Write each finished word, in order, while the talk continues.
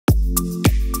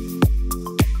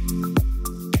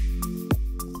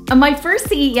My first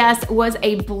CES was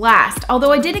a blast.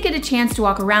 Although I didn't get a chance to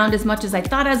walk around as much as I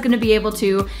thought I was going to be able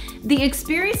to, the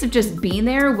experience of just being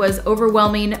there was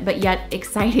overwhelming but yet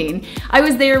exciting. I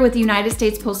was there with the United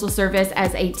States Postal Service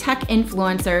as a tech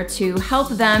influencer to help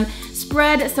them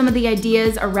spread some of the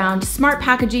ideas around smart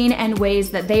packaging and ways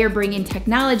that they are bringing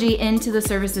technology into the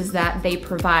services that they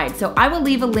provide. So I will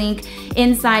leave a link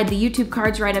inside the YouTube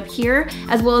cards right up here,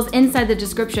 as well as inside the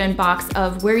description box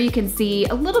of where you can see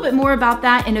a little bit more about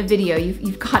that in a video.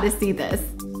 You've got to see this.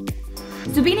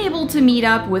 So being able to meet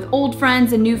up with old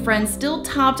friends and new friends still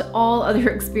topped all other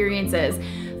experiences.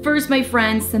 First my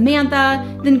friends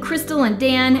Samantha, then Crystal and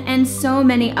Dan, and so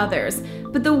many others.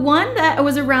 But the one that I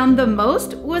was around the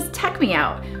most was Tech Me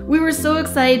Out. We were so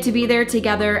excited to be there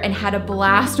together and had a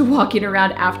blast walking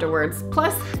around afterwards.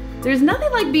 Plus, there's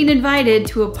nothing like being invited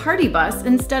to a party bus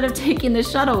instead of taking the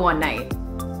shuttle one night.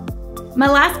 My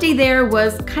last day there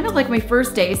was kind of like my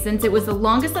first day, since it was the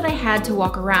longest that I had to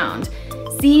walk around.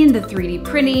 Seeing the 3D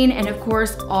printing and of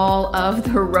course all of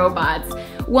the robots.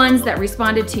 Ones that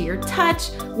responded to your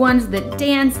touch, ones that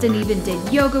danced and even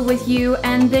did yoga with you,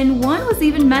 and then one was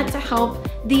even meant to help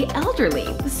the elderly.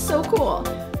 It was so cool.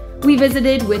 We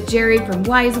visited with Jared from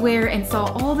Wiseware and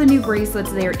saw all the new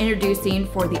bracelets they are introducing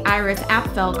for the Iris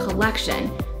Apfel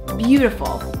collection.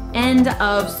 Beautiful. End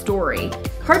of story.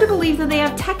 Hard to believe that they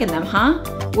have tech in them, huh?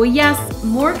 Well, yes,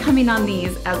 more coming on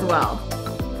these as well.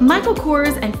 Michael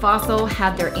Kors and Fossil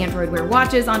had their Android Wear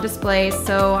watches on display,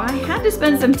 so I had to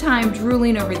spend some time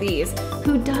drooling over these.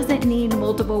 Who doesn't need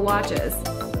multiple watches?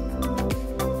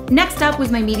 Next up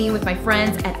was my meeting with my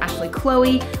friends at Ashley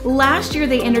Chloe. Last year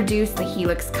they introduced the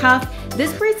Helix Cuff.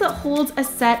 This bracelet holds a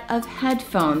set of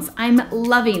headphones. I'm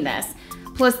loving this.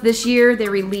 Plus this year they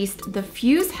released the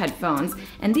Fuse headphones,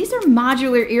 and these are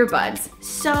modular earbuds.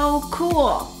 So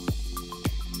cool.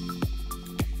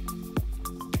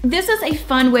 This is a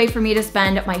fun way for me to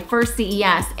spend my first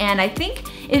CES, and I think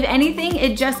if anything,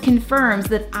 it just confirms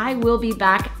that I will be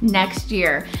back next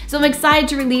year. So I'm excited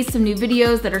to release some new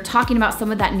videos that are talking about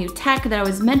some of that new tech that I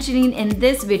was mentioning in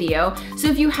this video. So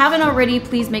if you haven't already,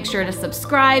 please make sure to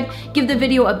subscribe, give the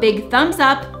video a big thumbs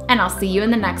up, and I'll see you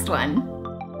in the next one.